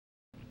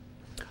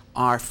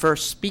Our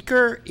first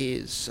speaker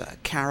is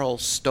Carol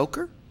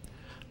Stoker.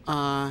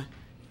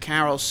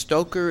 Carol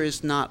Stoker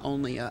is not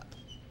only a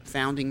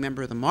founding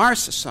member of the Mars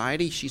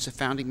Society, she's a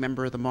founding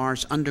member of the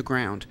Mars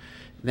Underground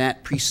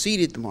that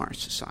preceded the Mars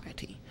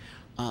Society.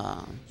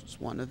 It's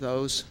one of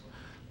those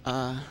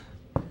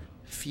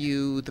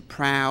few, the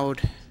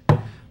proud,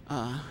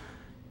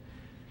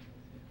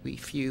 we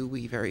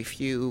very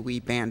few, we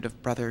band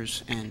of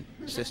brothers and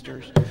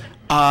sisters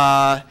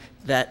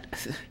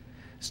that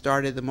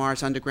started the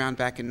Mars Underground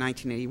back in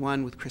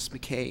 1981 with Chris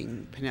McKay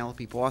and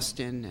Penelope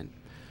Boston, and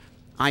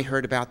I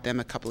heard about them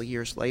a couple of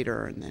years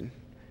later and then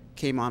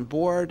came on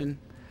board, and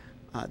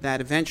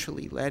that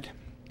eventually led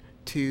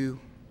to,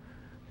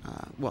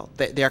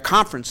 their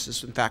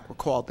conferences, in fact, were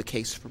called The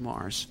Case for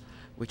Mars,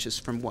 which is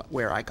from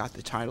where I got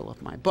the title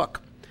of my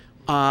book,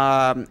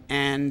 and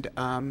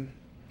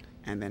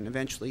then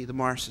eventually the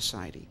Mars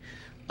Society.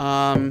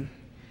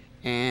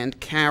 And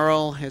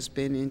Carol has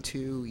been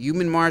into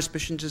human Mars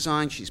mission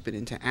design. She's been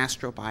into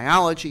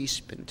astrobiology.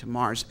 She's been into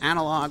Mars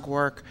analog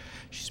work.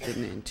 She's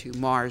been into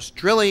Mars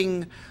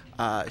drilling.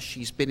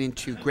 She's been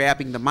into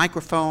grabbing the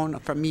microphone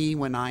from me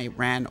when I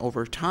ran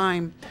over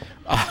time.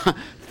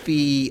 But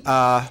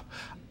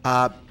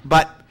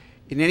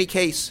in any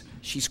case,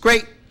 she's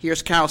great.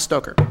 Here's Carol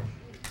Stoker.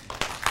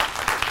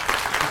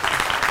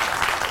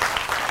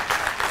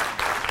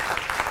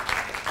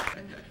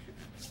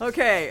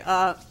 Okay,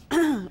 I'm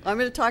going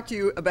to talk to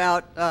you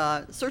about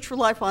search for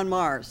life on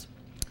Mars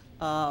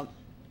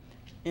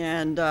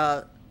and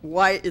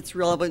why it's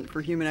relevant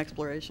for human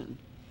exploration.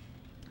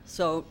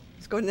 So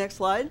let's go to the next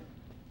slide.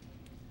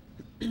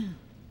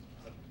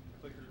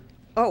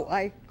 Oh,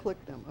 I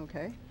clicked them,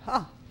 okay.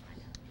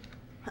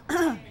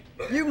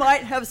 You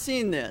might have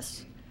seen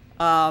this.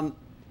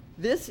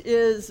 This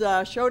is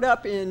showed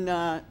up in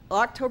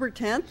October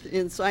 10th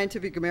in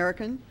Scientific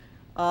American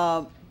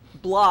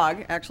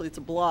blog. Actually, it's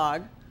a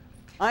blog.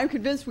 I'm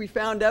convinced we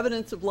found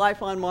evidence of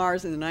life on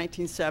Mars in the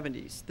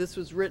 1970s. This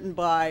was written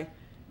by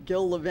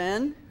Gil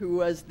Levin, who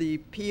was the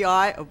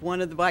PI of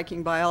one of the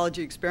Viking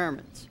biology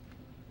experiments.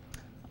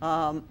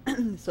 So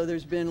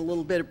there's been a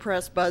little bit of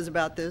press buzz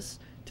about this,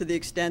 to the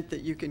extent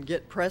that you can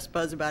get press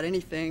buzz about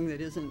anything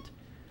that isn't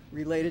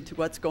related to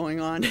what's going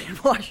on in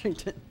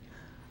Washington.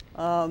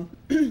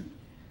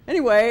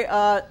 Anyway,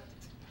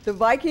 the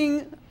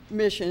Viking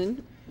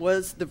mission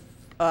was the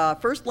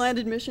first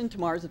landed mission to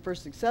Mars, the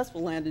first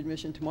successful landed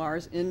mission to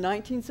Mars in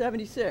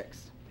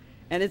 1976.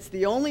 And it's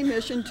the only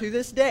mission to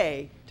this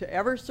day to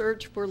ever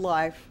search for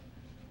life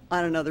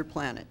on another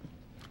planet.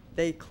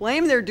 They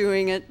claim they're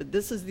doing it, but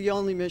this is the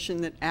only mission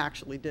that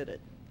actually did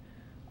it.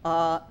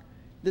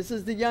 This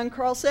is the young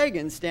Carl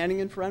Sagan standing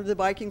in front of the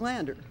Viking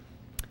lander.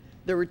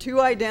 There were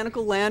two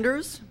identical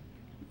landers.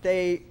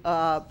 They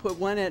put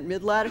one at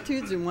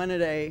mid-latitudes and one at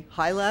a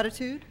high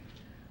latitude.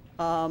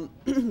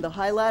 The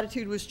high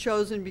latitude was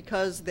chosen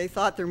because they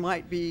thought there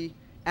might be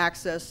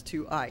access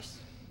to ice.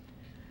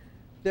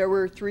 There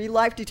were 3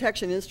 life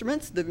detection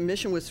instruments. The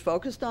mission was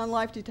focused on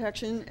life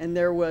detection, and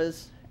there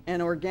was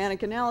an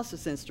organic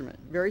analysis instrument,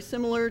 very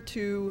similar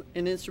to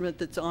an instrument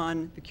that's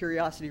on the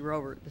Curiosity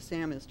rover, the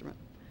SAM instrument.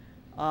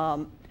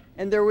 And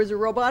there was a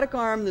robotic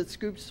arm that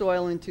scooped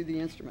soil into the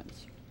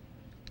instruments.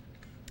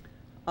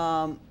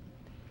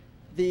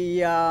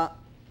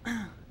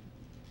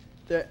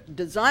 The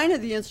design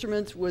of the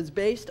instruments was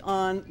based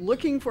on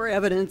looking for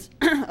evidence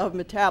of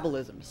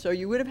metabolism. So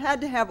you would have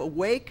had to have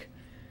awake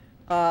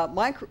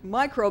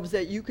microbes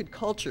that you could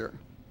culture.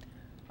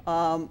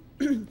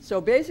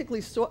 So basically,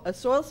 a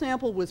soil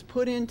sample was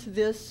put into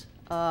this,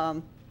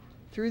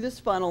 through this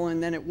funnel,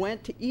 and then it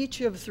went to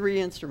each of 3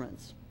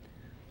 instruments.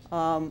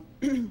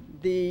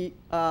 The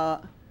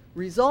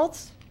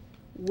results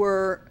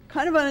were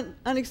kind of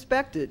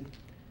unexpected.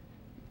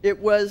 It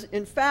was,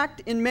 in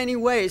fact, in many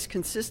ways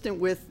consistent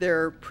with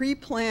their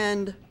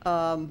pre-planned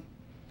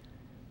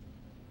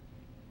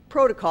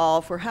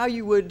protocol for how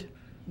you would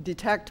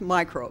detect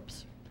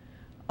microbes.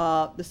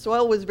 The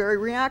soil was very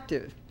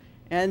reactive,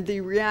 and the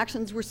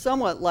reactions were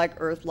somewhat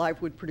like Earth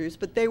life would produce,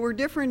 but they were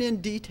different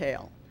in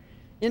detail.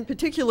 In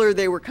particular,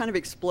 they were kind of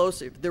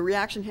explosive. The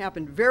reaction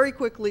happened very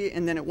quickly,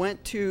 and then it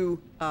went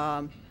to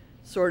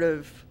sort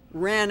of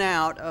ran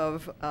out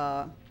of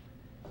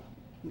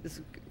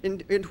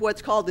into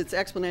what's called its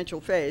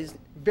exponential phase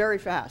very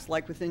fast,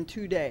 like within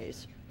 2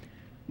 days.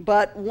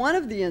 But one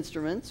of the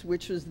instruments,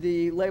 which was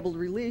the labeled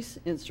release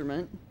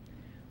instrument,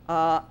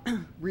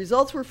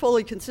 results were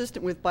fully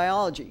consistent with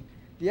biology.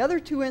 The other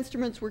 2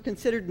 instruments were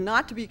considered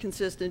not to be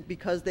consistent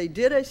because they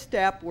did a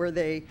step where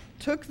they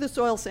took the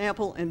soil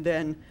sample and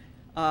then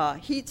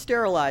heat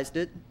sterilized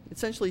it,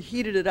 essentially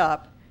heated it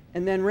up,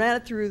 and then ran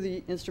it through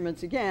the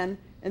instruments again.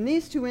 And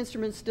these 2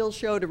 instruments still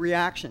showed a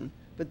reaction,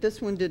 but this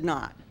one did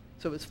not.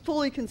 So it was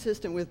fully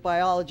consistent with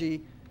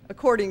biology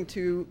according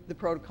to the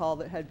protocol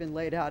that had been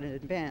laid out in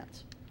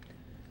advance.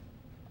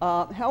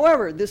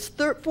 However, this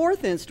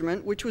 4th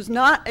instrument, which was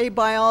not a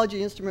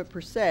biology instrument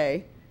per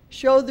se,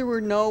 showed there were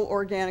no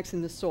organics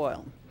in the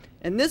soil.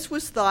 And this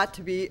was thought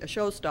to be a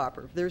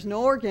showstopper. If there's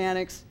no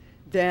organics,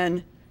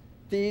 then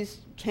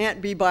these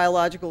can't be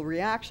biological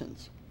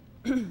reactions.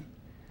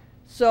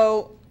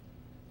 So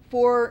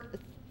for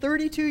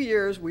 32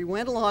 years, we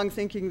went along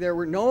thinking there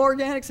were no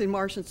organics in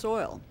Martian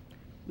soil,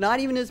 not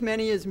even as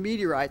many as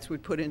meteorites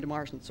would put into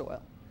Martian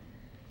soil.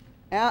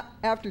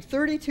 After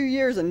 32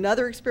 years,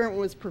 another experiment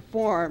was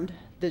performed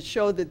that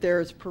showed that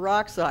there is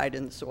peroxide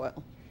in the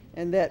soil,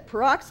 and that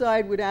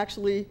peroxide would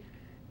actually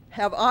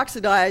have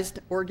oxidized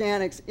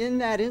organics in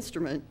that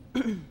instrument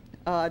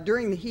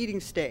during the heating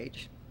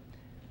stage.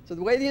 So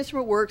the way the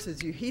instrument works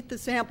is you heat the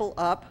sample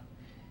up,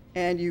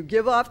 and you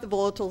give off the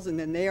volatiles, and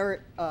then they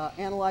are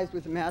analyzed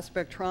with a mass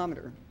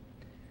spectrometer.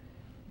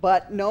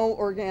 But no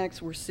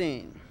organics were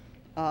seen.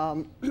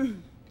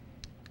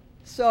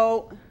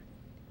 So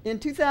in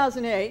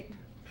 2008,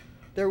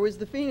 there was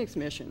the Phoenix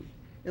mission.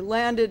 It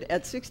landed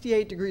at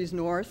 68 degrees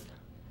north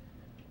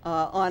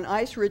on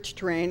ice-rich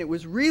terrain. It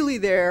was really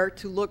there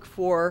to look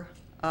for,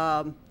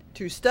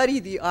 to study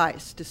the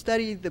ice, to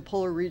study the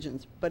polar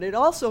regions. But it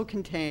also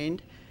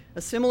contained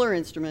a similar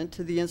instrument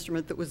to the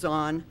instrument that was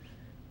on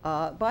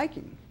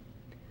Viking.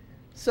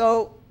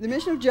 So the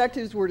mission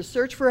objectives were to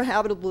search for a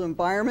habitable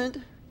environment,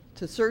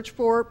 to search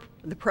for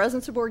the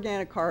presence of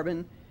organic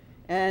carbon,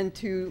 and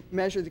to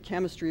measure the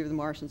chemistry of the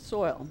Martian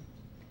soil.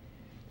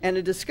 And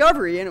a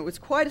discovery, and it was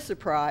quite a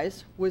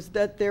surprise, was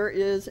that there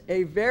is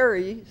a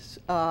very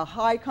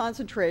high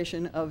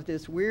concentration of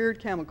this weird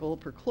chemical,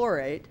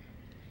 perchlorate.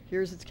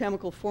 Here's its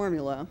chemical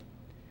formula.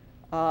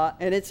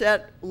 And it's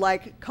at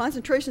like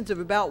concentrations of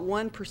about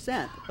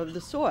 1% of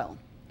the soil.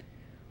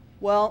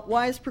 Well,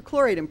 why is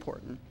perchlorate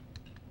important?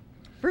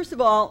 First of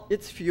all,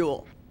 it's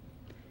fuel.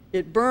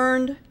 It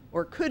burned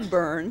or could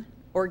burn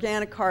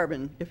organic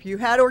carbon. If you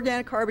had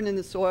organic carbon in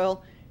the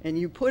soil and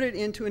you put it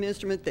into an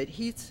instrument that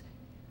heats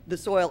the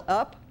soil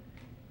up,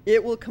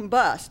 it will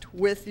combust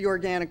with the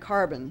organic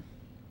carbon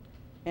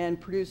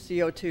and produce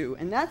CO2.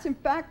 And that's in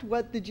fact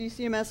what the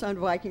GCMS on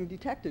Viking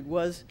detected,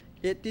 was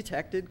it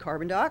detected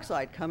carbon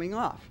dioxide coming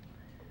off,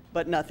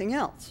 but nothing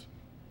else.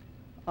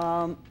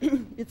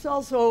 It's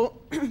also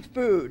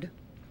food.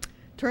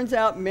 Turns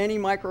out many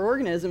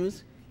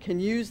microorganisms can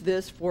use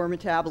this for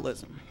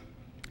metabolism.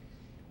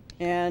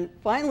 And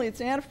finally, it's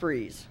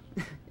antifreeze.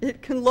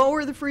 It can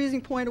lower the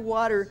freezing point of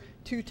water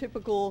to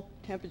typical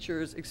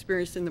temperatures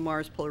experienced in the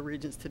Mars polar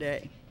regions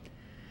today.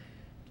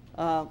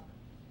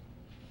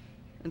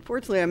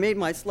 Unfortunately, I made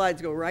my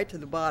slides go right to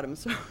the bottom,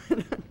 so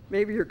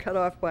maybe you're cut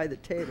off by the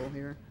table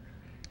here.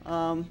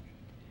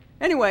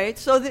 Anyway,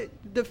 so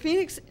the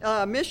Phoenix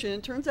mission,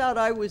 it turns out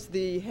I was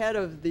the head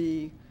of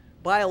the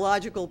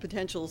biological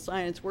potential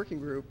science working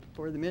group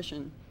for the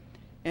mission.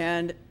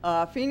 And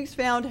Phoenix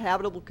found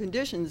habitable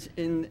conditions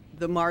in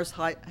the Mars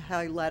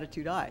high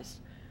latitude ice,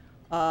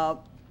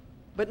 but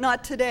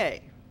not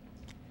today.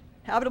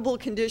 Habitable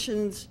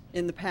conditions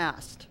in the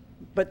past,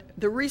 but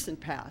the recent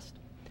past.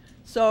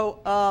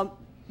 So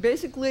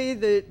basically,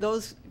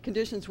 those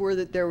conditions were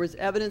that there was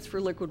evidence for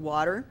liquid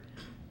water.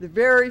 The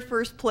very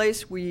first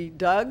place we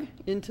dug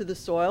into the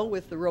soil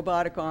with the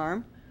robotic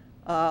arm,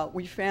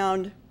 we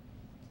found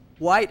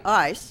white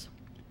ice,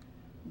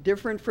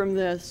 different from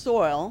the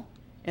soil,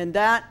 and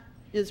that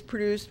is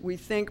produced, we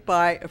think,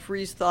 by a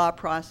freeze-thaw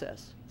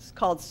process. It's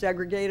called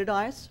segregated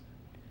ice.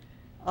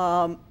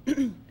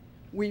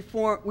 We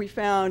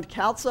found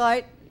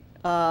calcite,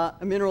 a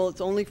mineral that's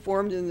only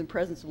formed in the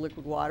presence of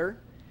liquid water.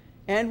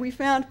 And we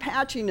found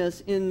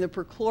patchiness in the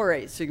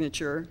perchlorate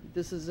signature.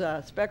 This is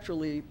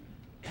spectrally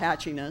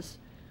patchiness,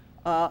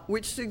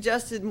 which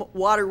suggested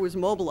water was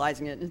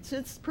mobilizing it. And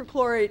since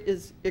perchlorate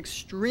is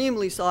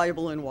extremely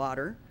soluble in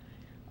water,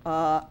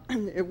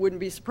 it wouldn't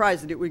be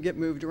surprised that it would get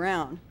moved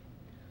around.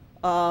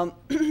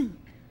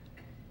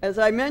 As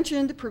I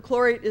mentioned,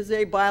 perchlorate is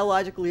a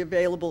biologically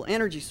available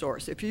energy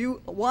source. If you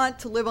want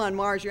to live on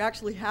Mars, you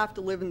actually have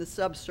to live in the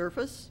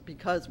subsurface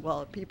because,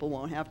 well, people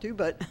won't have to,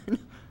 but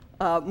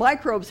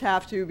microbes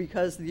have to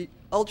because the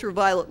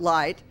ultraviolet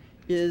light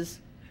is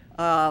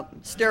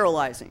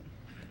sterilizing.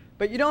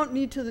 But you don't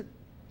need to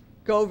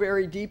go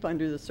very deep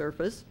under the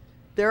surface.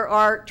 There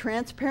are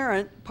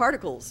transparent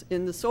particles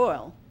in the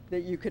soil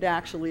that you could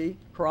actually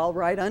crawl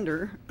right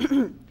under.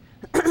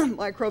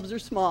 Microbes are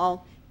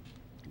small.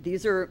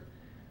 These are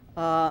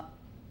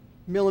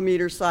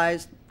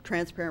millimeter-sized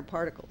transparent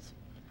particles.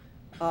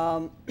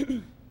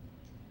 The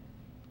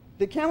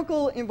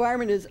chemical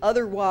environment is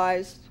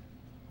otherwise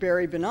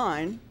very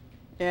benign,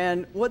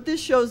 and what this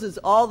shows is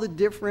all the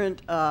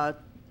different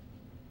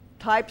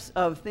types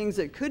of things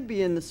that could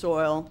be in the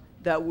soil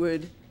that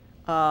would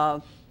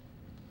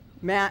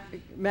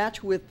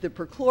match with the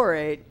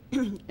perchlorate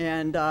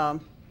and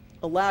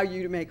allow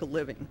you to make a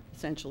living,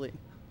 essentially.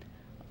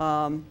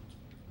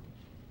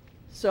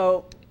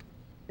 So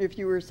if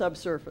you were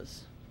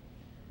subsurface.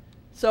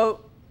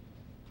 So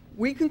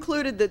we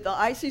concluded that the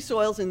icy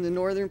soils in the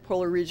northern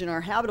polar region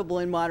are habitable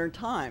in modern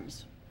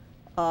times.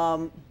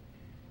 The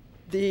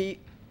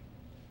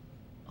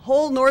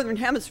whole northern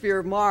hemisphere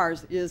of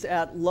Mars is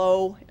at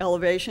low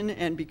elevation,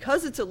 and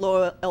because it's at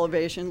low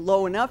elevation,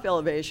 low enough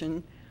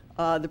elevation,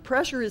 the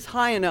pressure is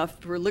high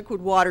enough for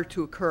liquid water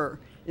to occur.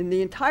 In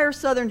the entire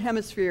southern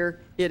hemisphere,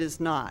 it is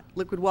not.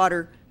 Liquid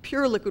water,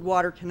 pure liquid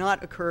water,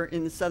 cannot occur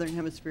in the southern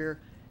hemisphere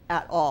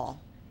at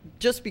all,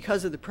 just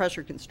because of the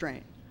pressure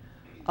constraint.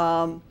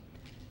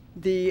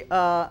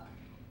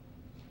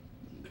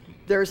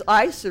 There's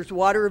ice, there's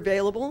water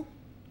available.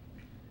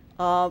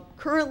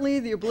 Currently,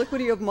 the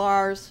obliquity of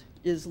Mars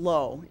is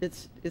low.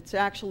 It's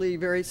actually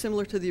very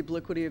similar to the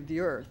obliquity of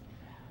the Earth.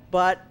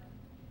 But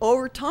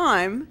over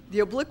time, the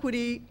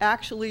obliquity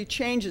actually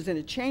changes, and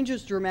it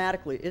changes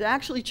dramatically. It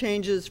actually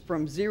changes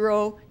from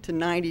 0 to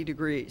 90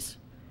 degrees.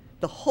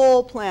 The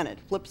whole planet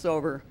flips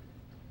over.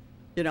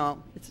 You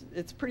know,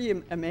 it's pretty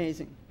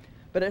amazing.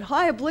 But at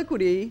high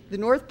obliquity, the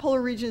North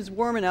Polar region is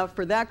warm enough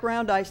for that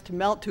ground ice to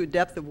melt to a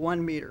depth of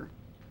 1 meter.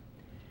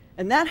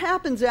 And that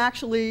happens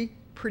actually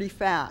pretty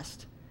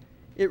fast.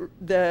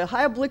 The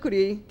high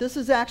obliquity, this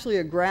is actually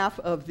a graph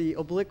of the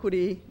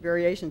obliquity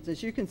variations.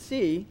 As you can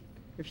see,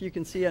 if you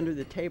can see under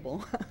the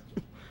table,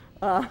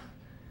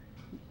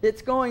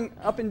 it's going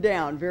up and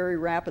down very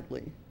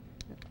rapidly.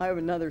 I have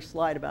another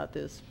slide about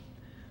this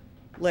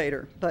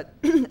later. But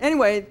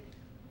anyway,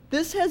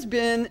 this has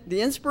been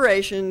the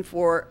inspiration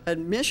for a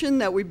mission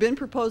that we've been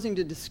proposing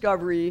to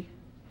Discovery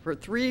for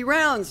 3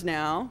 rounds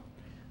now.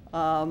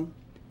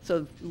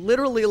 So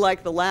literally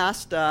like the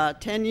last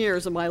 10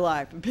 years of my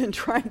life, I've been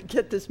trying to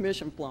get this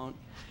mission flown.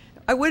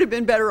 I would have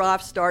been better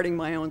off starting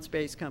my own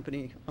space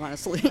company,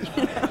 honestly,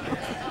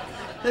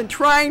 than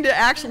trying to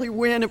actually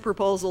win a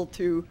proposal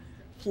to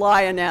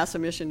fly a NASA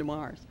mission to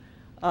Mars.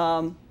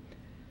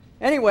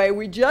 Anyway,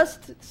 we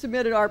just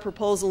submitted our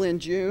proposal in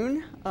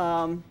June.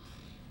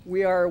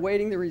 We are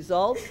awaiting the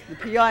results. The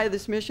PI of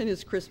this mission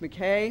is Chris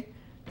McKay.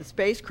 The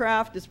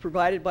spacecraft is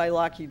provided by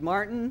Lockheed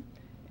Martin,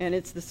 and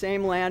it's the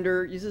same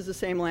lander, uses the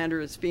same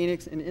lander as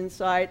Phoenix and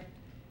InSight,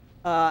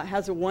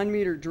 has a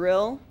 1-meter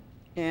drill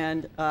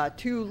and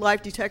 2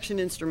 life detection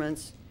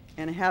instruments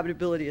and a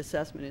habitability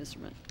assessment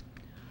instrument.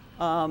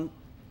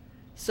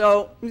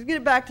 So let's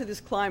get back to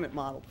this climate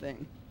model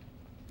thing.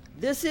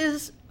 This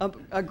is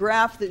a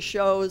graph that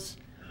shows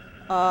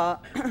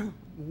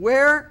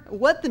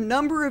what the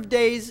number of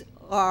days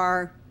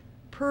are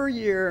per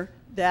year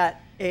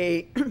that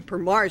per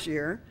Mars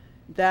year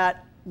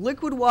that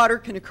liquid water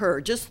can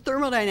occur, just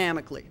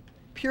thermodynamically,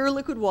 pure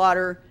liquid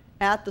water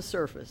at the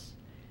surface.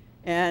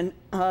 And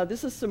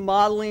this is some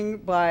modeling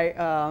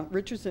by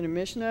Richardson and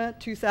Mishna,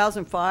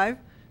 2005.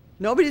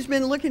 Nobody's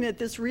been looking at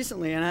this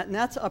recently, and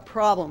that's a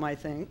problem, I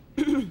think.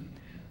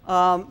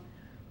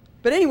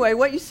 But anyway,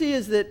 what you see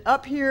is that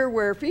up here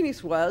where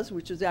Phoenix was,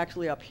 which is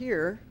actually up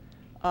here,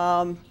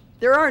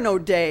 there are no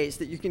days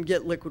that you can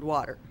get liquid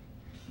water.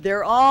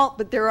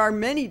 But there are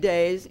many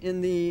days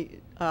in the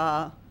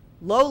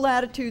low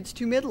latitudes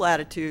to mid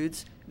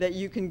latitudes that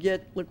you can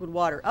get liquid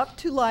water, up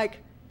to like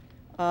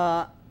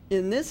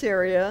in this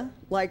area,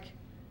 like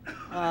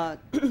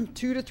 200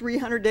 to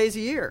 300 days a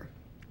year.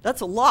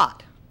 That's a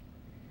lot.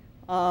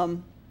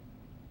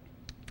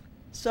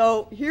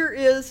 So here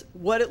is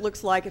what it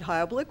looks like at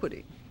high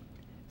obliquity.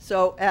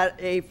 So at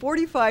a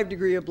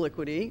 45-degree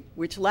obliquity,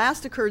 which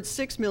last occurred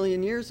 6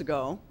 million years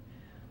ago,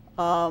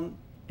 and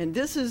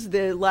this is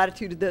the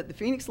latitude that the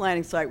Phoenix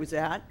landing site was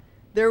at,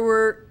 there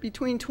were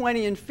between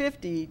 20 and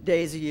 50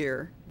 days a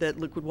year that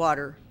liquid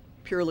water,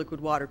 pure liquid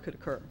water, could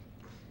occur.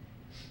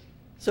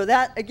 So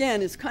that,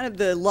 again, is kind of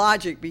the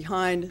logic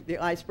behind the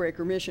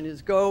Icebreaker mission,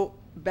 is go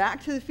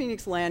back to the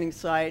Phoenix landing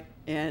site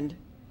and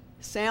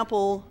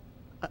sample,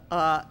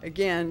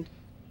 again,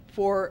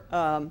 for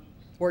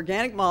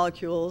organic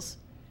molecules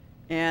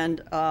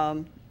and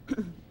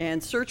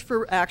search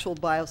for actual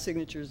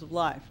biosignatures of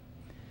life.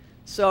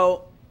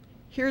 So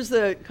here's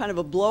the kind of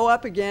a blow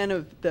up again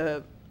of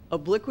the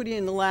obliquity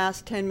in the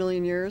last 10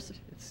 million years.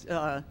 It's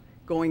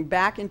going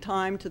back in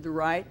time to the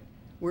right.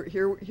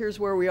 Here's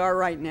where we are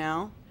right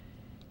now.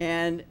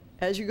 And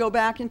as you go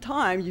back in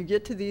time, you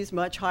get to these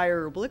much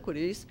higher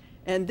obliquities.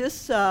 And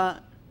this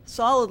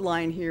solid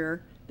line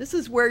here, this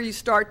is where you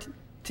start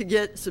to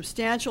get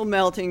substantial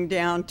melting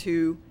down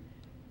to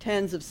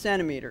tens of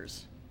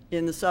centimeters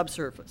in the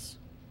subsurface.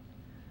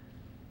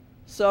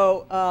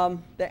 So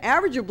the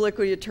average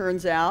obliquity, it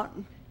turns out,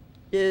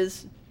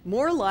 is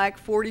more like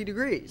 40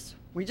 degrees.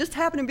 We just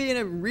happen to be in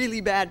a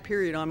really bad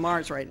period on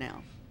Mars right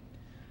now.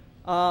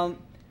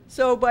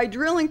 So by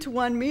drilling to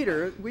 1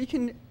 meter, we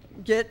can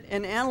get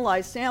and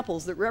analyze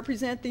samples that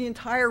represent the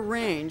entire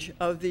range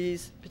of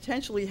these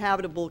potentially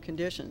habitable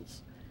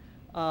conditions.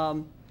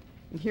 And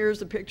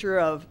here's a picture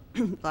of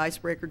the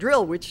Icebreaker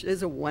drill, which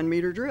is a 1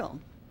 meter drill.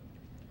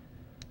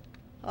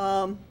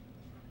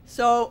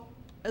 So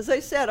as I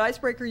said,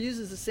 Icebreaker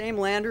uses the same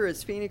lander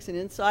as Phoenix and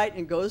InSight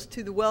and goes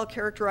to the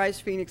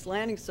well-characterized Phoenix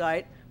landing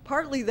site.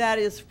 Partly that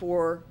is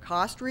for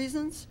cost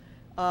reasons,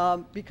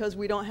 because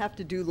we don't have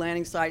to do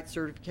landing site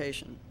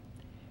certification.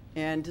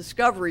 And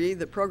Discovery,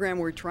 the program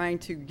we're trying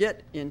to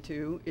get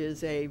into,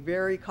 is a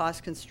very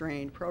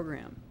cost-constrained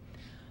program.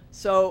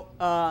 So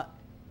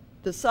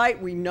the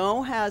site we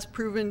know has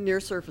proven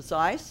near-surface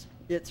ice.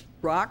 It's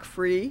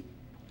rock-free,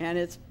 and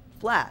it's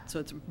flat. So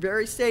it's a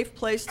very safe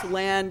place to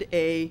land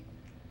a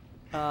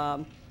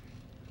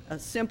a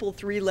simple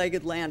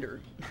three-legged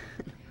lander.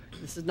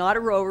 This is not a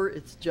rover,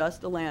 it's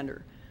just a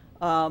lander.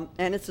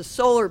 And it's a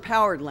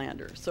solar-powered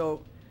lander.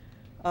 So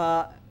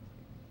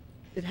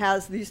it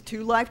has these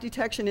two life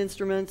detection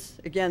instruments,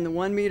 again, the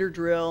 1 meter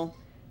drill,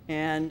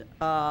 and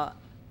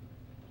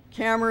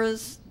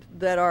cameras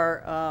that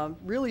are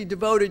really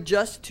devoted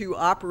just to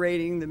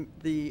operating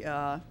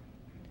the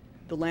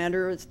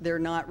lander. They're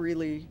not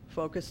really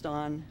focused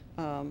on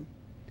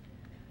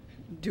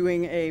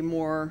doing a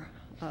more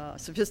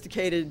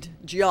sophisticated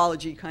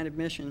geology kind of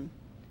mission.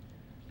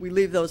 We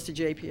leave those to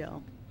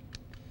JPL.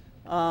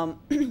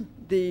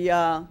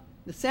 The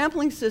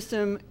sampling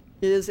system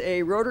is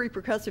a rotary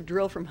percussive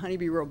drill from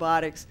Honeybee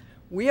Robotics.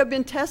 We have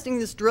been testing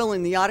this drill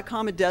in the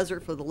Atacama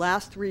Desert for the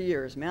last 3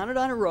 years, mounted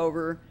on a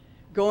rover,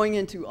 going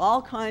into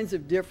all kinds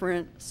of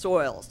different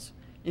soils,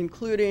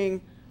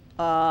 including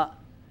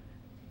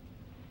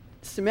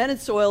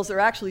cemented soils that are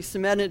actually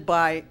cemented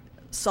by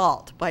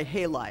salt, by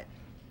halite.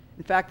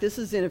 In fact, this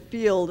is in a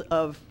field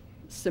of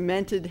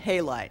cemented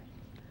halite.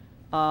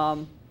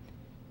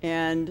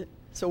 And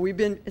so we've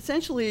been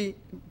essentially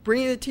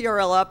bringing the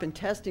TRL up and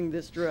testing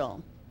this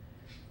drill.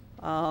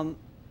 And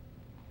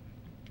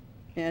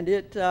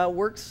it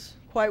works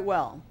quite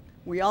well.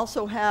 We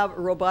also have a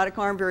robotic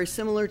arm very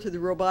similar to the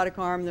robotic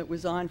arm that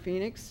was on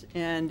Phoenix,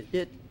 and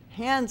it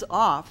hands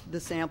off the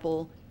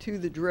sample to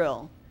the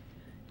drill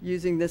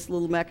using this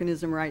little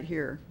mechanism right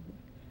here.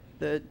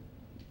 The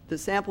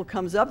sample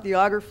comes up, the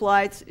auger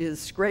flights is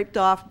scraped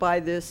off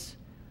by this,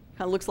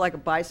 kind of looks like a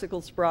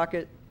bicycle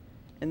sprocket,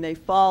 and they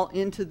fall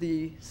into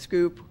the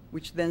scoop,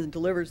 which then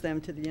delivers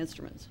them to the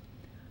instruments.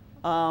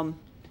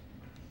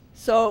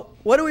 So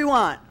what do we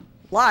want?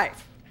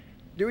 Life.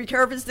 Do we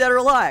care if it's dead or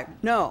alive?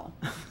 No.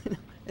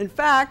 In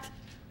fact,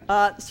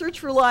 search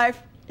for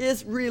life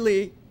is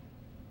really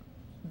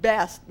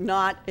best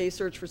not a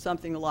search for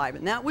something alive.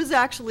 And that was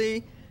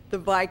actually the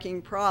Viking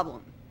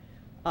problem.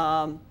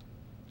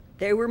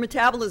 They were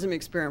metabolism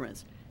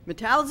experiments.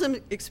 Metabolism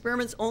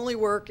experiments only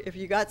work if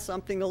you got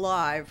something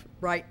alive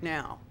right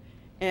now.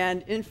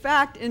 And in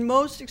fact, in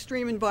most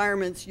extreme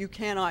environments, you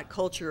cannot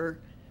culture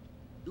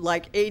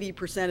like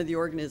 80% of the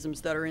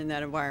organisms that are in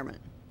that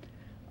environment.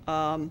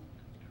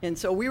 And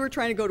so we were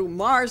trying to go to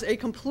Mars, a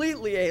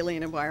completely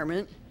alien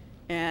environment,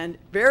 and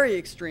very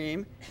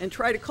extreme, and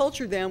try to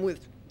culture them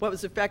with what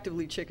was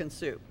effectively chicken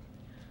soup.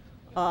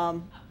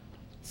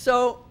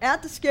 So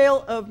at the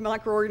scale of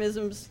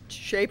microorganisms,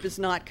 shape is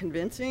not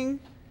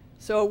convincing.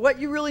 So what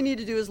you really need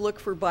to do is look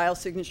for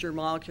biosignature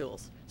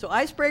molecules. So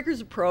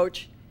Icebreaker's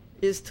approach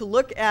is to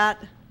look at,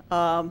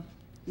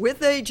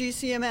 with a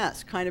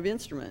GCMS kind of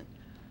instrument,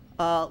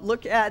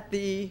 look at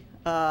the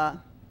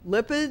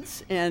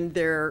lipids and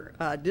their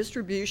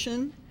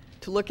distribution,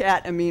 to look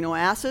at amino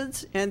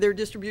acids and their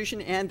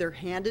distribution and their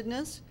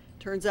handedness.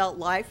 Turns out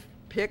life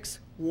picks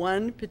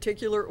one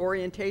particular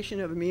orientation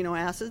of amino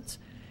acids,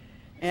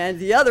 and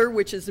the other,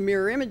 which is the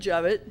mirror image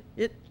of it,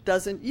 it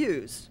doesn't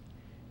use.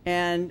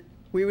 And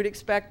we would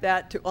expect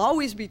that to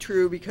always be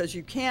true because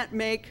you can't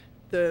make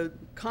the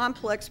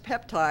complex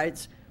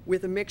peptides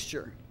with a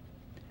mixture.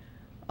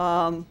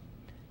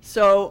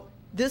 So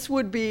this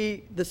would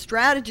be the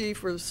strategy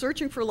for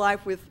searching for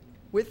life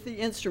with the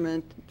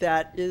instrument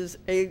that is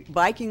a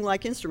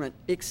Viking-like instrument,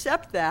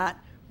 except that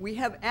we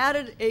have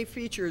added a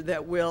feature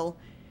that will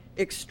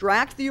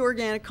extract the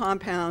organic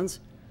compounds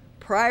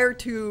prior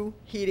to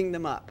heating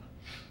them up.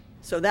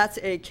 So that's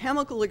a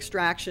chemical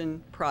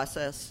extraction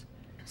process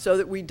so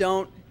that we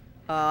don't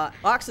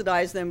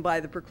oxidize them by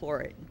the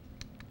perchlorate.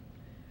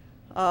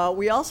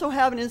 We also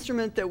have an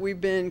instrument that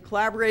we've been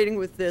collaborating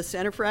with the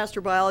Center for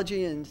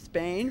Astrobiology in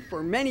Spain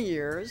for many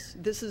years.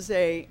 This is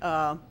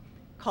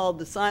called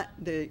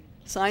the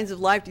Signs of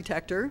Life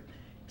Detector,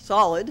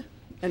 solid,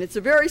 and it's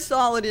a very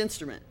solid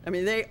instrument. I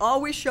mean, they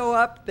always show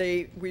up.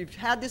 We've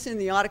had this in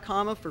the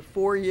Atacama for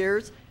 4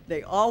 years.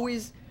 They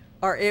always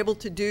are able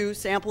to do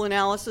sample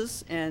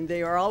analysis, and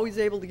they are always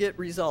able to get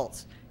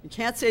results. You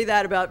can't say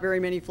that about very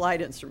many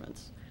flight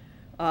instruments.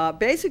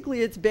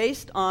 Basically, it's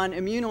based on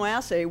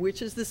immunoassay,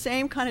 which is the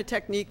same kind of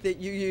technique that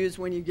you use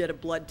when you get a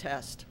blood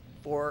test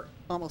for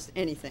almost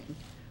anything.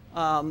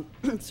 So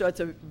it's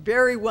a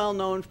very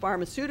well-known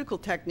pharmaceutical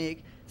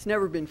technique. It's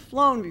never been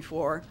flown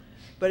before,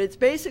 but it's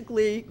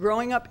basically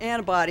growing up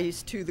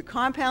antibodies to the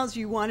compounds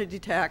you want to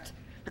detect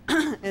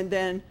and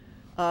then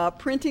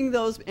printing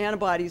those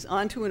antibodies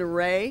onto an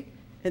array,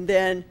 and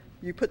then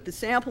you put the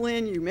sample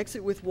in, you mix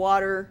it with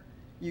water,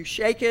 you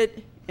shake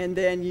it, and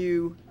then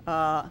you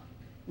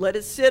let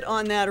it sit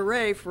on that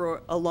array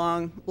for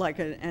like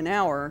an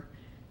hour,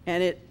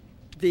 and if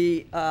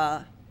the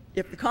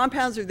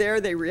compounds are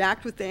there, they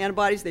react with the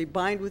antibodies, they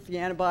bind with the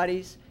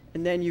antibodies,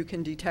 and then you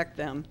can detect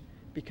them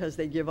because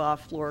they give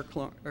off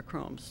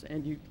fluorochromes,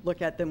 and you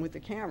look at them with the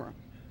camera.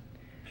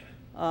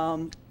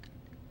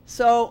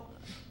 So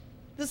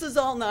this is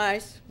all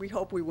nice. We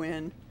hope we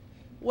win.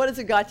 What has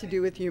it got to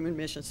do with human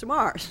missions to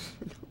Mars?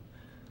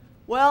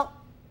 Well,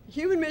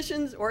 human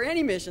missions, or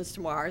any missions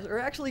to Mars, are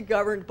actually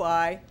governed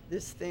by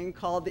this thing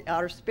called the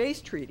Outer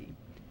Space Treaty.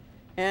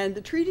 And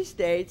the treaty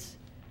states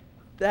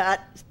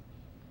that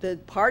the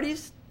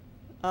parties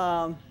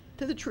to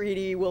the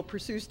treaty will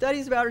pursue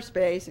studies of outer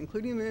space,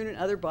 including the moon and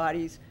other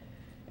bodies,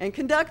 and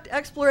conduct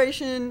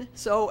exploration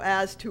so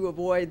as to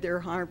avoid their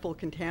harmful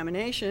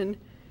contamination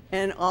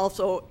and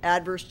also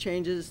adverse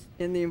changes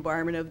in the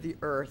environment of the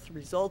Earth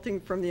resulting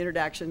from the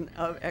introduction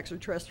of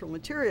extraterrestrial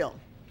material.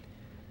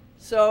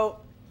 So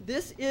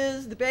this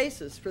is the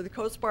basis for the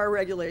COSPAR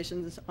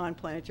regulations on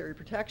planetary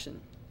protection.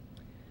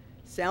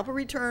 Sample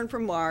return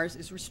from Mars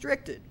is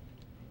restricted.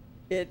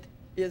 It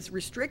is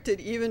restricted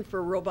even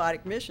for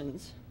robotic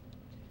missions,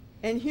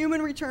 and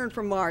human return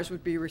from Mars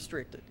would be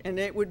restricted, and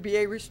it would be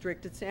a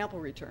restricted sample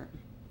return.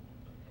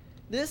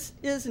 This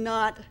is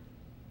not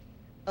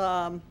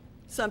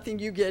something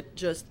you get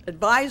just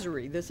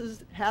advisory. This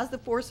has the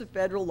force of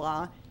federal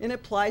law and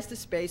applies to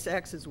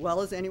SpaceX as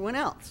well as anyone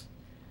else.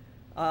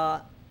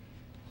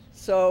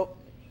 So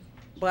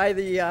by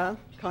the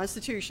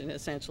Constitution,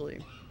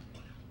 essentially.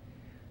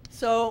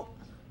 So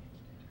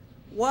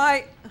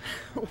why,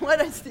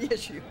 what is the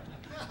issue?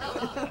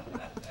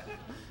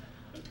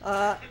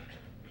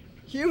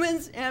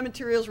 Humans and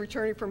materials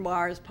returning from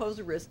Mars pose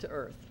a risk to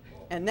Earth,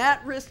 and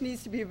that risk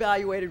needs to be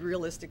evaluated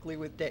realistically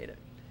with data.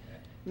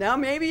 Now,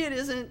 maybe it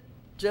isn't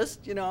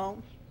just,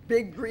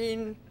 big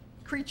green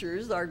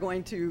creatures are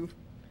going to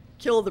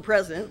kill the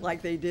president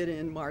like they did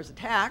in Mars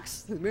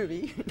Attacks, the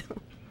movie.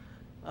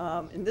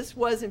 And this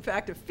was, in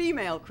fact, a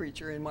female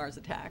creature in Mars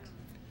Attacks.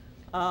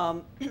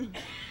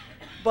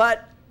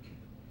 But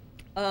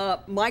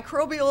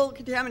microbial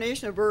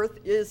contamination of Earth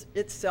is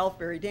itself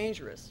very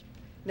dangerous.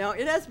 Now,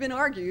 it has been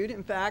argued,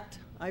 in fact,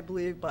 I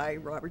believe by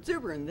Robert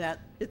Zubrin,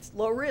 that it's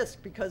low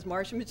risk because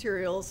Martian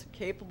materials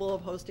capable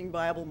of hosting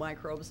viable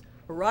microbes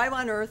arrive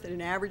on Earth at an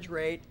average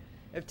rate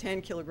of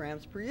 10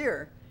 kilograms per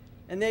year.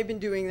 And they've been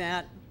doing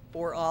that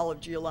for all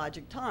of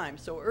geologic time.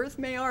 So Earth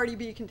may already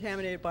be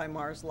contaminated by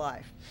Mars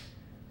life.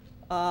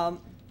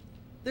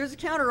 There's a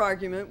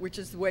counter-argument, which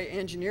is the way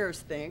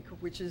engineers think,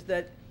 which is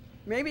that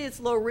maybe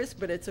it's low risk,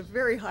 but it's a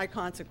very high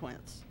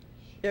consequence.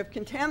 If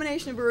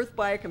contamination of Earth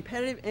by a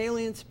competitive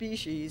alien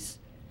species,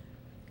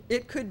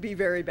 it could be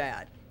very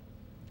bad.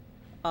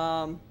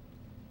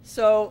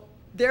 So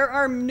there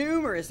are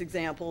numerous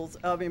examples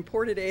of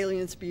imported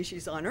alien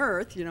species on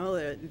Earth,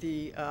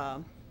 the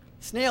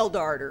snail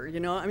darter,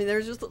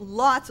 there's just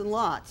lots and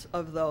lots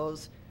of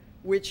those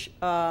which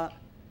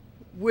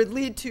would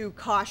lead to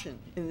caution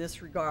in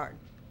this regard.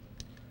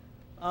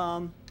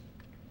 Why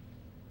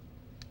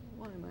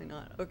am I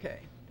not? Okay.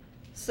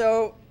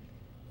 So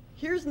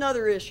here's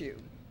another issue.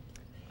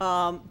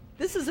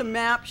 This is a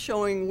map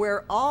showing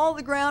where all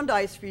the ground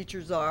ice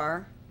features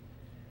are,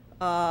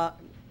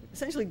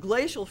 essentially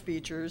glacial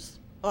features,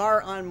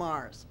 are on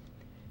Mars.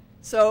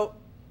 So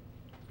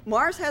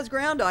Mars has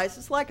ground ice.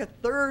 It's like a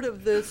third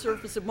of the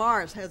surface of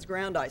Mars has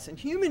ground ice. And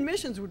human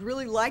missions would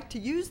really like to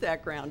use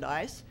that ground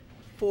ice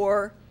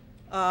for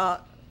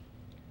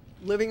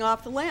living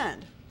off the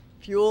land.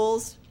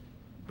 Fuels,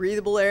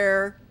 breathable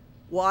air,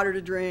 water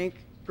to drink,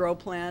 grow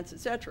plants,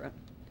 etc.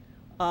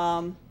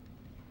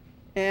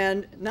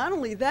 And not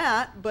only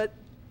that, but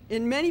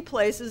in many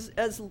places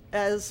as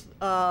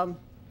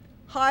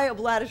high of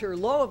latitude or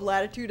low of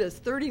latitude as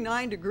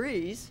 39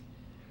 degrees,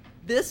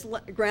 this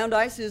ground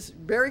ice is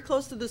very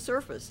close to the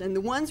surface. And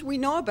the ones we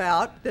know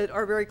about that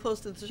are very close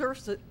to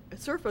the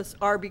surface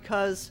are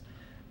because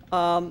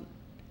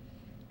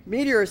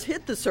meteors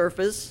hit the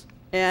surface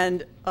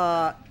and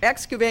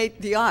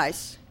excavate the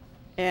ice,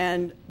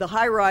 and the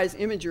high-rise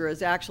imager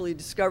has actually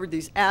discovered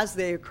these as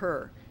they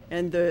occur.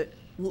 And the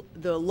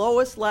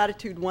lowest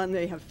latitude one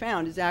they have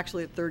found is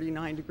actually at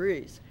 39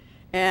 degrees.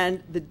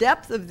 And the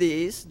depth of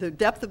these, the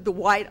depth of the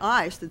white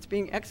ice that's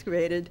being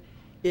excavated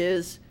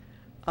is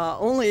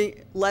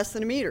only less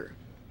than a meter.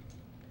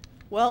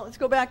 Well, let's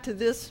go back to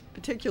this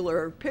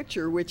particular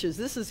picture, which is,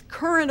 this is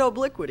current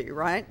obliquity,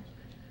 right?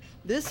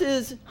 This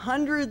is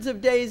hundreds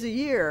of days a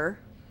year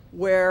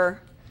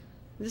where,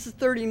 this is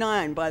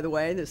 39, by the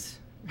way, this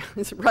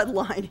red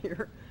line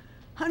here,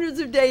 hundreds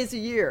of days a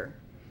year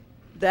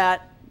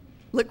that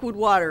liquid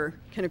water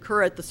can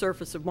occur at the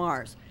surface of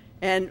Mars.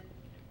 And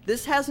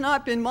this has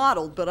not been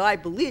modeled, but I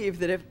believe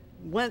that if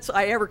once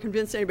I ever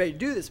convince anybody to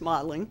do this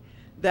modeling,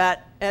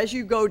 that as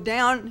you go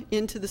down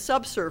into the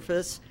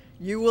subsurface,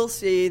 you will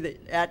see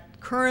that at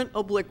current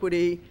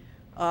obliquity,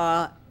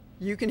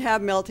 you can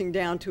have melting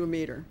down to a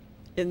meter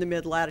in the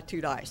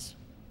mid-latitude ice.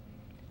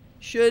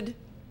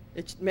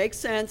 It makes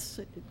sense,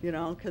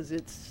 because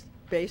it's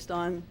based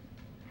on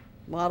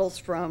models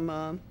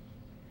from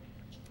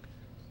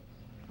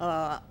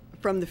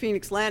the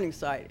Phoenix landing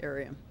site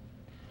area.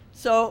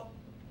 So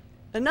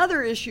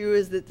another issue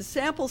is that the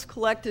samples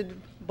collected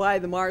by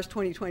the Mars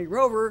 2020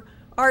 rover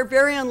are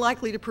very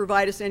unlikely to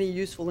provide us any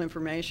useful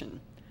information.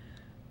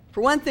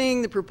 For one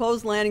thing, the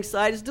proposed landing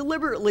site is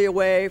deliberately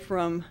away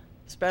from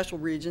special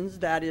regions,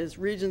 that is,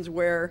 regions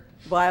where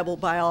viable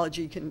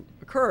biology can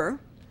occur.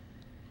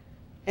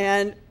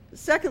 And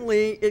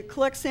secondly, it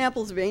collects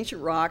samples of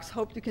ancient rocks,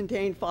 hoped to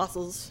contain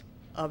fossils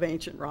of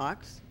ancient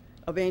rocks,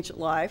 of ancient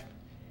life.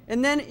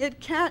 And then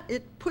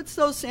it puts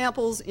those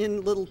samples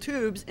in little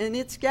tubes and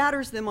it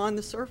scatters them on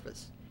the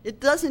surface. It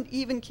doesn't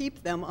even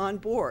keep them on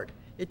board.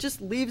 It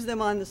just leaves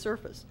them on the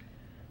surface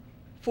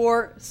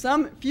for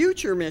some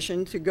future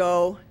mission to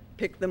go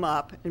pick them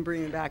up and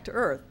bring them back to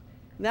Earth.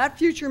 And that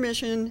future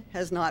mission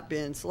has not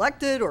been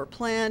selected or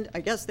planned.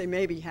 I guess they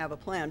maybe have a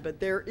plan, but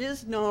there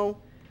is no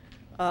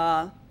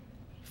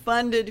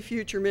funded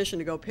future mission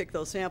to go pick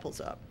those samples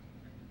up.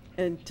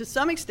 And to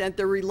some extent,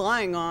 they're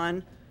relying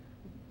on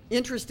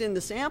interest in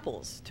the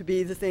samples to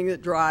be the thing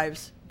that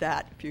drives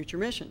that future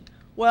mission.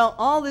 Well,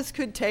 all this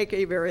could take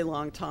a very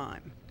long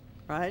time,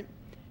 right?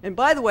 And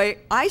by the way,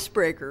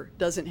 Icebreaker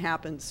doesn't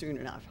happen soon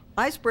enough.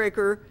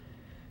 Icebreaker,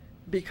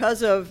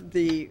 because of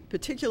the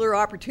particular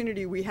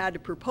opportunity we had to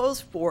propose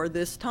for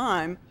this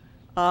time,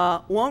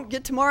 won't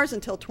get to Mars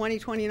until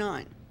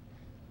 2029.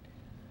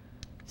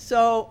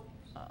 So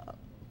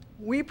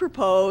we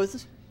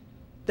propose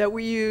that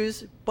we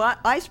use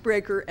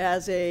Icebreaker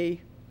as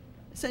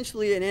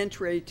essentially an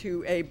entry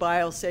to a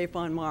biosafe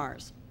on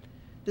Mars.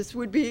 This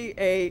would be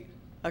a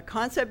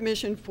concept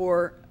mission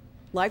for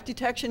life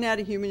detection at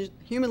a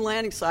human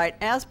landing site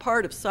as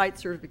part of site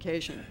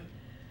certification.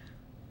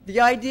 The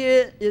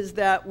idea is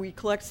that we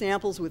collect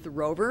samples with a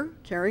rover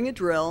carrying a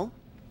drill.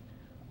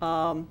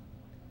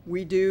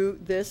 We do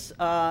this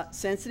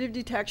sensitive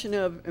detection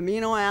of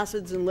amino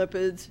acids and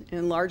lipids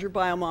and larger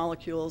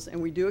biomolecules, and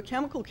we do a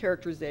chemical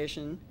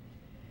characterization.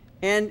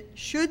 And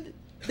should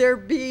there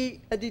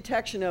be a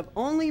detection of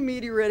only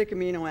meteoritic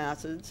amino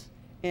acids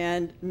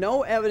and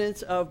no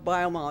evidence of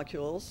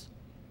biomolecules,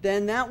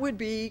 then that would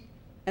be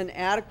an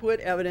adequate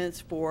evidence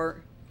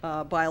for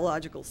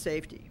biological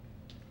safety.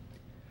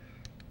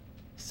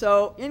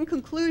 So in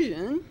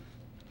conclusion,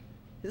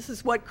 this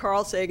is what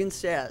Carl Sagan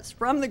says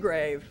from the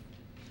grave.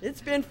 It's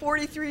been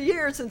 43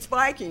 years since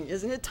Viking.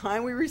 Isn't it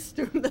time we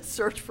resume the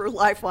search for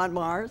life on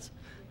Mars?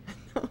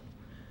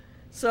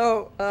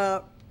 So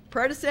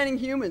prior to sending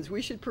humans,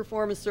 we should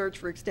perform a search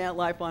for extant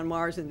life on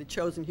Mars in the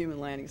chosen human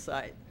landing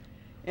site.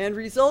 And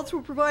results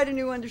will provide a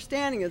new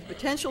understanding of the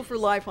potential for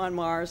life on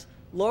Mars,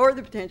 lower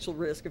the potential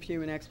risk of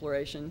human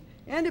exploration,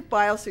 and if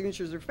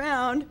biosignatures are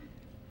found,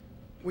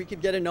 we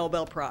could get a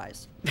Nobel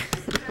Prize.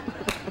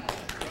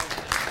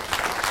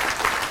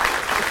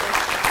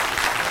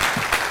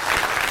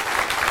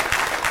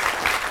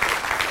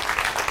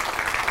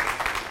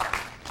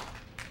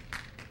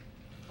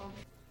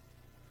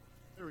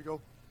 There we go.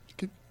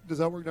 Does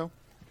that work now?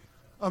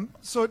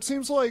 So it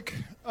seems like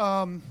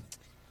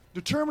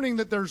determining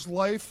that there's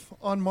life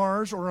on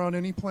Mars or on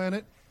any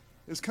planet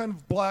is kind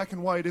of black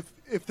and white.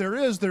 If there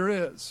is, there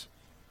is.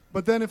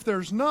 But then if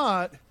there's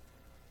not,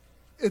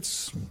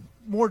 it's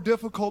more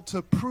difficult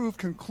to prove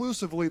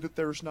conclusively that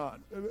there's not,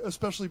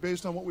 especially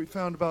based on what we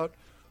found about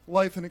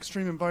life in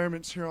extreme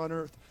environments here on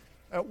Earth.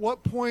 At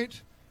what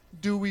point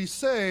do we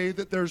say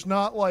that there's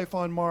not life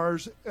on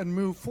Mars and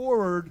move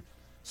forward,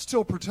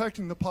 still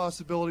protecting the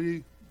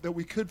possibility that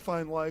we could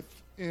find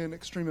life in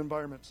extreme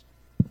environments?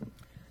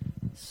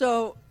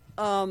 So,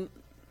 as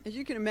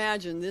you can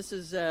imagine, this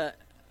is a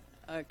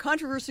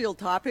controversial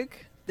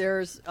topic.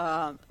 There's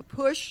a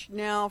push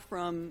now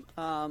from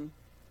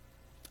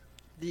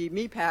the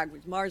MEPAG,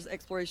 which is Mars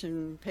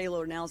Exploration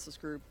Payload Analysis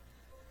Group.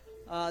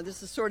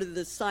 This is sort of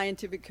the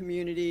scientific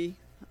community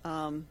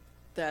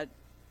that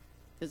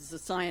is the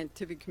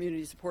scientific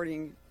community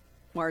supporting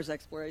Mars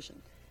exploration.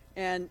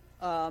 And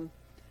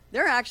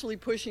they're actually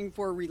pushing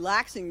for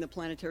relaxing the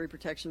planetary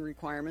protection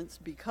requirements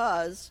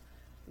because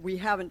we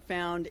haven't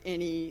found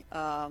any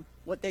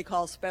what they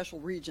call special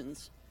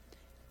regions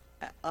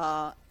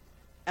at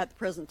the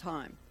present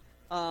time.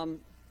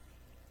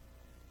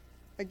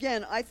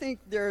 Again, I think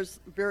there's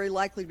very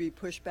likely to be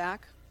pushback,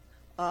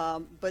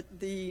 but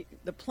the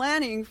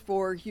planning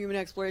for human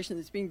exploration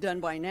that's being done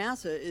by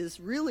NASA is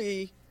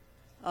really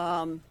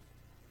kind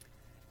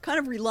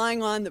of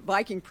relying on that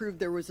Viking proved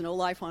there was no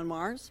life on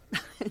Mars.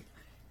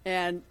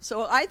 And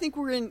so I think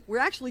we're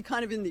actually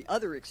kind of in the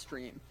other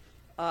extreme.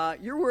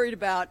 You're worried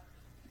about,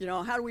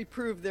 how do we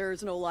prove there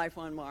is no life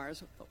on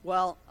Mars?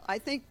 Well, I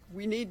think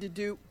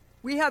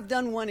we have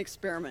done one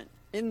experiment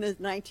in the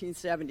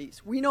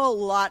 1970s. We know a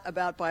lot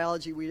about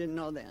biology we didn't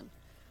know then.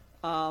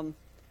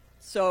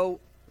 So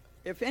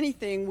if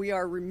anything, we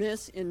are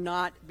remiss in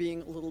not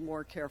being a little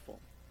more careful.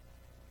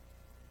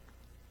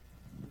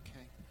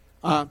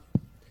 Okay.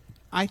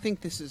 I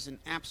think this is an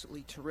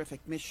absolutely terrific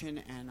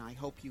mission, and I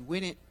hope you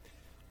win it.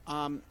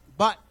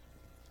 But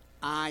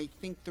I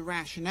think the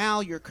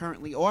rationale you're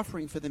currently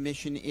offering for the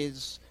mission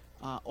is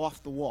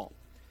off the wall.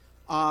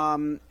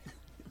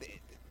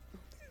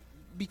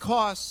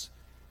 Because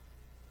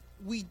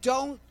we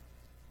don't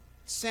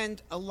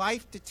send a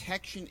life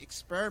detection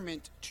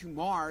experiment to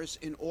Mars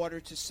in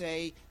order to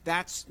say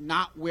that's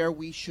not where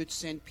we should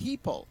send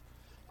people.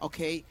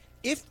 Okay?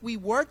 if we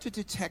were to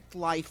detect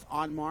life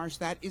on Mars,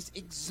 that is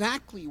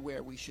exactly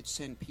where we should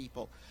send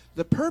people.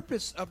 The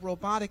purpose of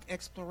robotic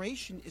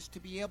exploration is to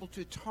be able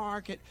to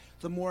target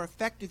the more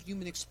effective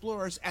human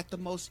explorers at the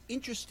most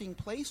interesting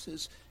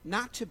places,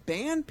 not to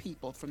ban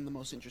people from the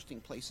most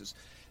interesting places.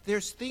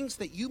 There's things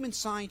that human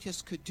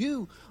scientists could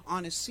do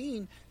on a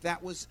scene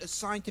that was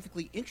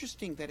scientifically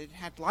interesting, that it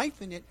had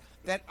life in it,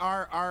 that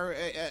are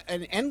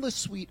an endless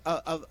suite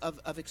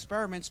of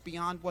experiments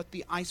beyond what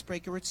the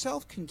icebreaker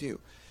itself can do.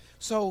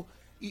 So,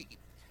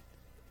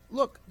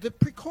 look, the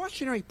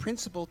precautionary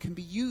principle can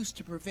be used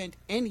to prevent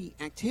any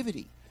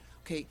activity.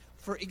 Okay,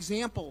 for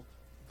example,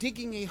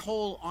 digging a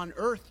hole on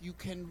Earth, you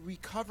can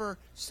recover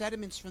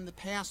sediments from the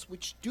past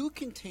which do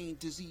contain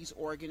disease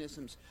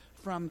organisms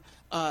from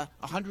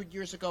 100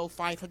 years ago,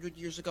 500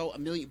 years ago, a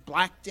million,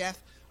 Black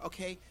Death.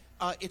 Okay,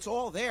 it's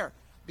all there.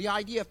 The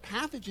idea of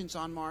pathogens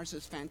on Mars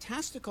is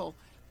fantastical,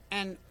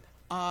 and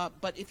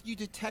but if you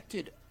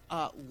detected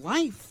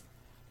life,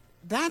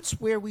 that's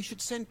where we should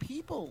send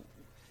people.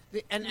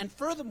 And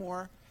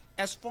furthermore,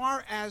 as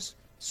far as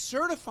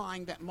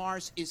certifying that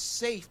Mars is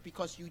safe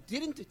because you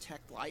didn't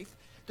detect life,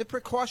 the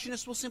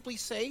precautionist will simply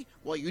say,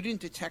 well, you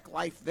didn't detect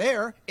life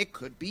there, it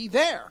could be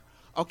there.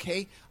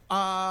 Okay? There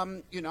are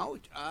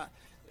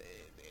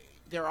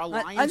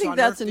lions on I think Earth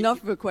that's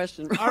enough of a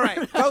question. All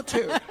right, go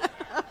to.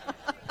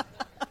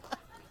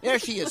 There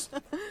she is,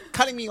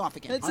 cutting me off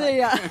again. It's All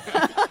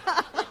right.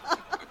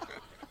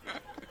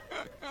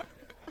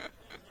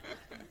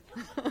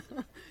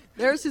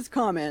 There's his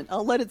comment.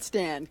 I'll let it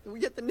stand. Can we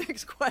get the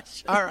next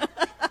question? All right.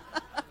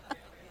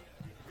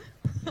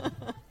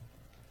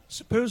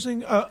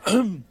 Supposing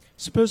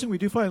we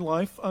do find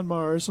life on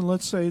Mars, and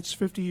let's say it's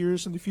 50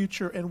 years in the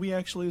future, and we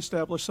actually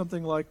establish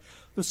something like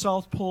the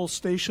South Pole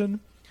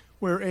Station,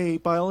 where a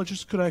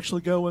biologist could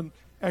actually go and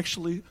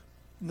actually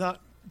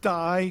not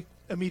die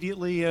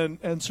immediately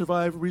and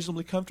survive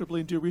reasonably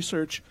comfortably and do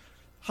research.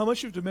 How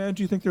much of demand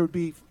do you think there would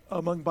be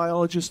among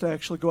biologists to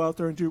actually go out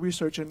there and do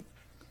research? And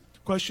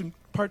question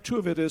part two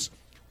of it is,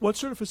 what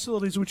sort of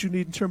facilities would you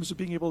need in terms of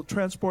being able to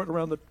transport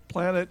around the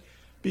planet,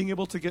 being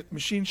able to get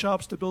machine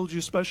shops to build you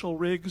special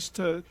rigs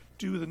to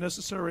do the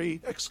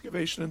necessary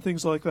excavation and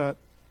things like that?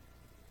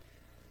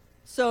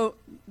 So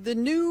the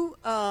new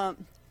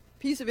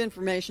piece of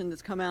information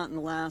that's come out in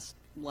the last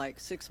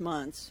 6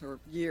 months or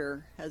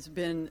year has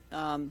been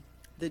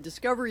the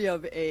discovery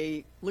of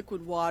a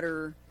liquid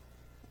water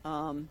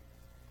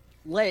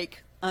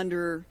lake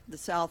under the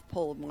south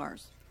pole of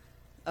Mars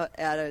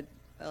at a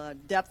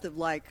depth of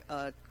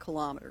a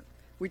kilometer,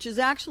 which is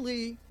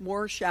actually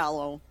more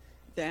shallow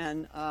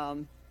than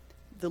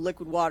the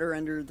liquid water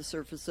under the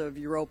surface of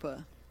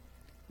Europa,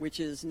 which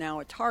is now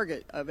a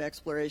target of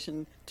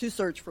exploration to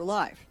search for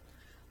life.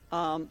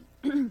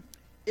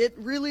 It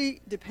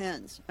really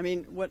depends. I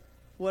mean, what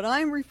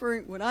I'm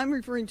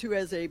referring to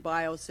as a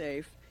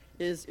biosafe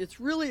is it's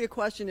really a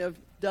question of,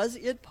 does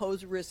it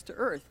pose a risk to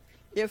Earth?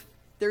 If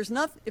there's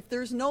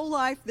no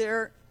life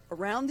there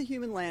around the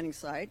human landing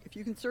site, if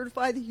you can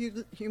certify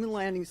the human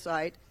landing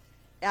site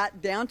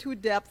down to a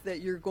depth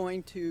that you're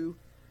going to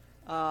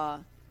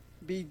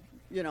be,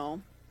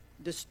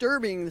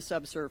 disturbing the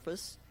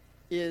subsurface,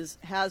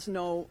 has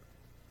no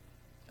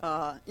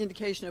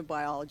indication of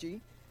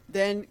biology,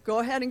 then go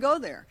ahead and go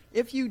there.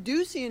 If you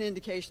do see an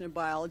indication of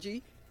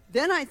biology,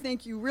 then I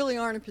think you really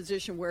are in a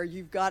position where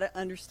you've got to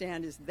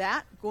understand, is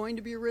that going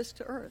to be a risk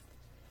to Earth?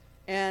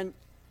 And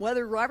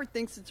whether Robert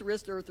thinks it's a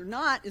risk to Earth or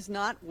not is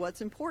not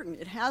what's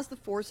important. It has the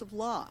force of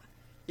law.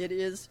 It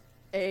is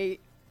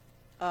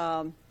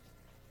now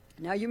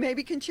you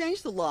maybe can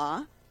change the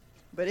law,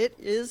 but it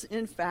is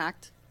in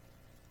fact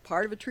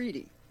part of a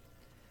treaty.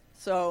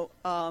 So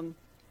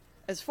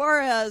as far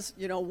as,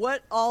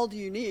 what all do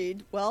you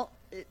need? Well,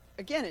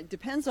 it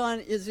depends on,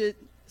 is it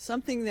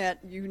something that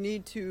you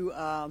need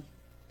to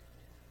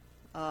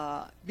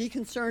be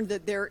concerned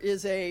that there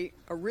is a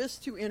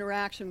risk to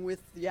interaction with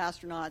the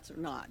astronauts or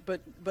not.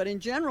 But in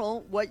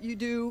general, what you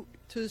do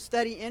to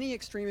study any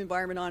extreme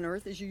environment on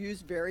Earth is you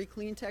use very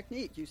clean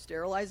technique. You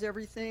sterilize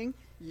everything,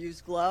 you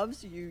use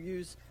gloves, you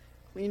use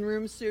clean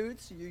room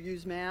suits, you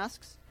use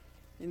masks.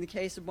 In the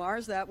case of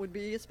Mars, that would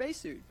be a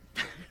spacesuit,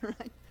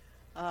 right?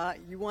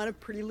 You want a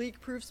pretty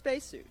leak-proof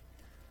spacesuit.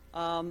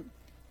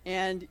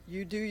 And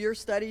you do your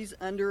studies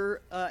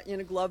under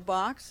in a glove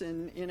box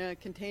and in a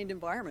contained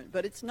environment.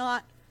 But it's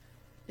not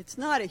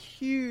a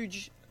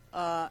huge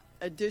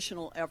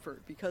additional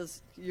effort,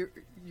 because the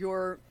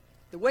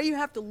way you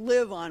have to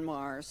live on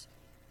Mars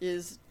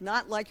is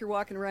not like you're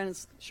walking around in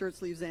shirt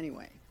sleeves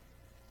anyway.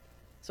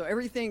 So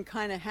everything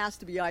kind of has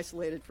to be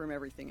isolated from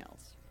everything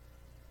else.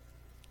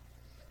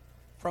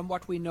 From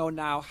what we know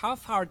now, how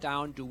far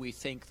down do we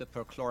think the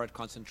perchlorate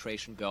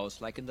concentration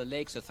goes? Like in the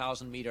lakes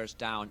 1,000 meters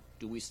down,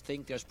 do we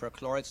think there's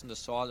perchlorates in the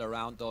soil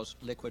around those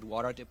liquid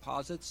water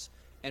deposits?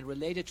 And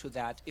related to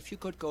that, if you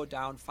could go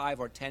down 5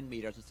 or 10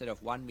 meters instead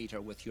of 1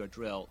 meter with your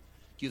drill,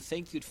 do you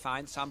think you'd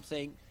find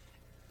something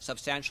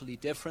substantially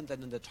different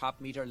than in the top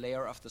meter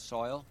layer of the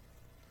soil?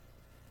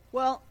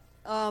 Well,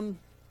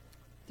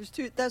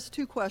 That's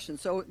two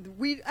questions. So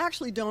we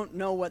actually don't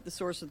know what the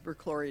source of the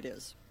perchlorate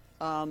is.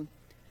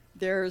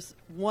 There's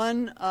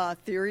one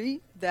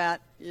theory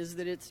that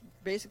it's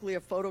basically a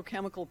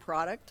photochemical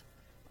product.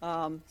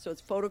 So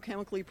it's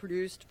photochemically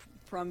produced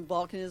from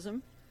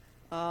volcanism,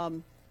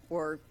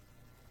 or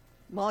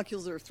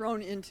molecules that are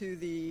thrown into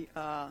the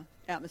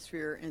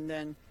atmosphere and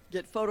then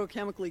get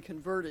photochemically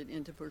converted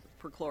into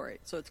perchlorate.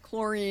 So it's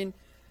chlorine,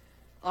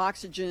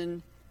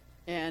 oxygen,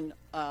 and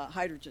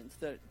hydrogens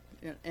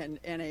and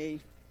a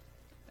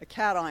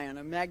cation,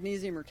 a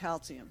magnesium or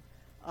calcium.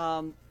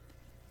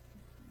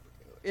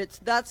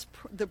 That's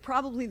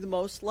probably the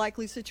most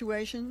likely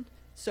situation.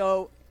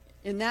 So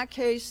in that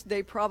case,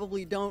 they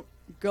probably don't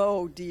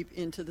go deep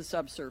into the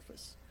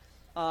subsurface.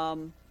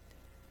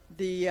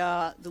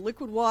 The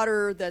liquid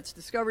water that's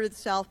discovered at the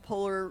South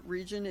Polar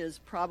region is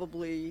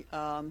probably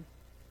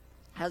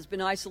has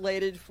been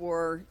isolated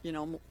for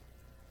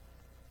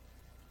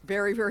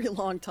very, very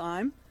long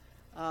time,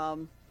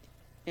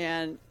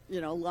 and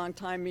long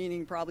time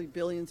meaning probably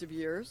billions of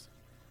years.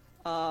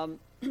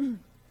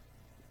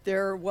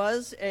 There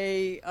was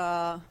a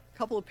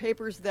couple of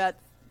papers that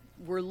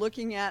were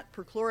looking at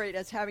perchlorate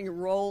as having a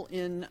role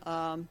in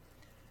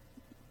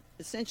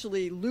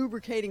essentially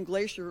lubricating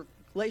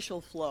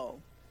glacial flow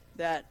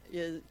that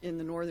is in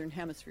the northern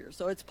hemisphere.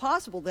 So it's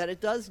possible that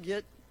it does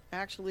get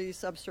actually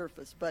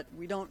subsurface, but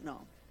we don't know.